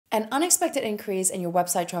An unexpected increase in your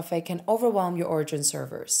website traffic can overwhelm your origin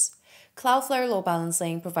servers. Cloudflare Load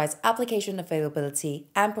Balancing provides application availability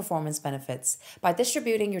and performance benefits by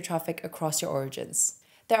distributing your traffic across your origins.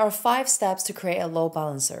 There are 5 steps to create a load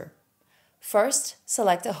balancer. First,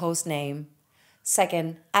 select a host name.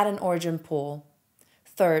 Second, add an origin pool.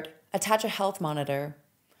 Third, attach a health monitor.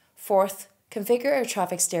 Fourth, configure a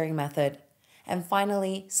traffic steering method. And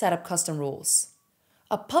finally, set up custom rules.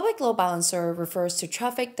 A public load balancer refers to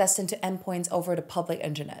traffic destined to endpoints over the public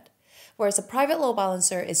internet, whereas a private load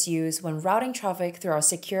balancer is used when routing traffic through our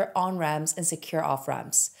secure on-ramps and secure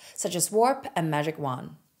off-ramps, such as Warp and Magic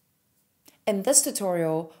Wand. In this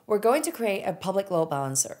tutorial, we're going to create a public load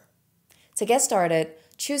balancer. To get started,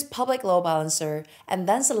 choose Public Load Balancer and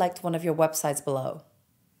then select one of your websites below.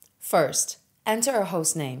 First, enter a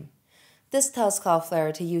host name. This tells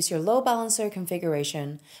Cloudflare to use your load balancer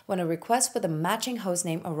configuration when a request with a matching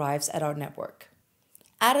hostname arrives at our network.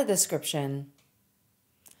 Add a description.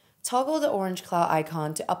 Toggle the orange cloud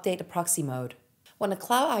icon to update the proxy mode. When a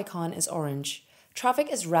cloud icon is orange, traffic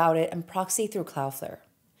is routed and proxied through Cloudflare.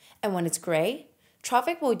 And when it's gray,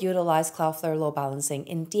 traffic will utilize Cloudflare load balancing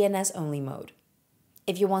in DNS-only mode.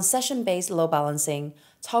 If you want session-based load balancing,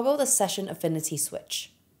 toggle the session affinity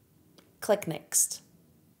switch. Click Next.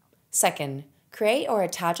 Second, create or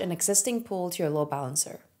attach an existing pool to your load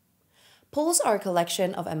balancer. Pools are a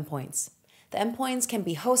collection of endpoints. The endpoints can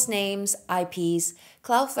be host names, IPs,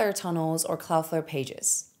 Cloudflare tunnels, or Cloudflare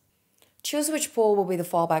pages. Choose which pool will be the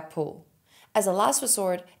fallback pool. As a last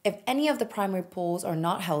resort, if any of the primary pools are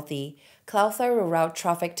not healthy, Cloudflare will route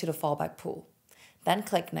traffic to the fallback pool. Then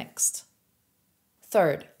click Next.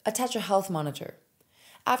 Third, attach a health monitor.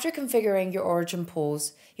 After configuring your origin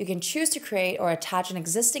pools, you can choose to create or attach an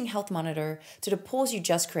existing health monitor to the pools you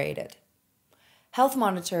just created. Health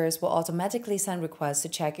monitors will automatically send requests to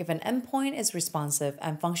check if an endpoint is responsive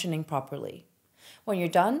and functioning properly. When you're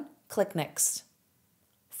done, click Next.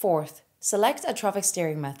 Fourth, select a traffic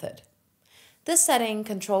steering method. This setting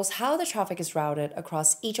controls how the traffic is routed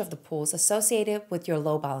across each of the pools associated with your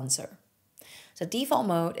load balancer. The default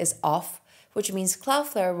mode is off, which means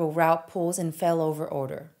Cloudflare will route pools in failover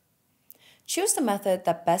order. Choose the method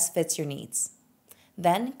that best fits your needs.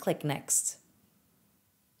 Then click Next.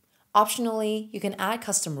 Optionally, you can add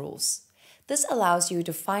custom rules. This allows you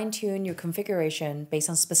to fine-tune your configuration based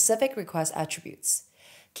on specific request attributes.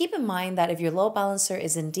 Keep in mind that if your load balancer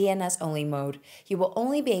is in DNS-only mode, you will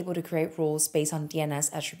only be able to create rules based on DNS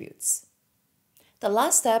attributes. The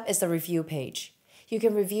last step is the review page. You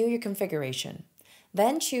can review your configuration.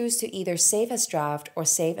 Then choose to either save as draft or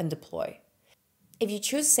save and deploy. If you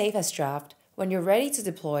choose save as draft, when you're ready to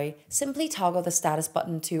deploy, simply toggle the status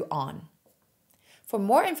button to on. For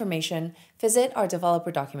more information, visit our developer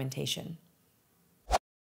documentation.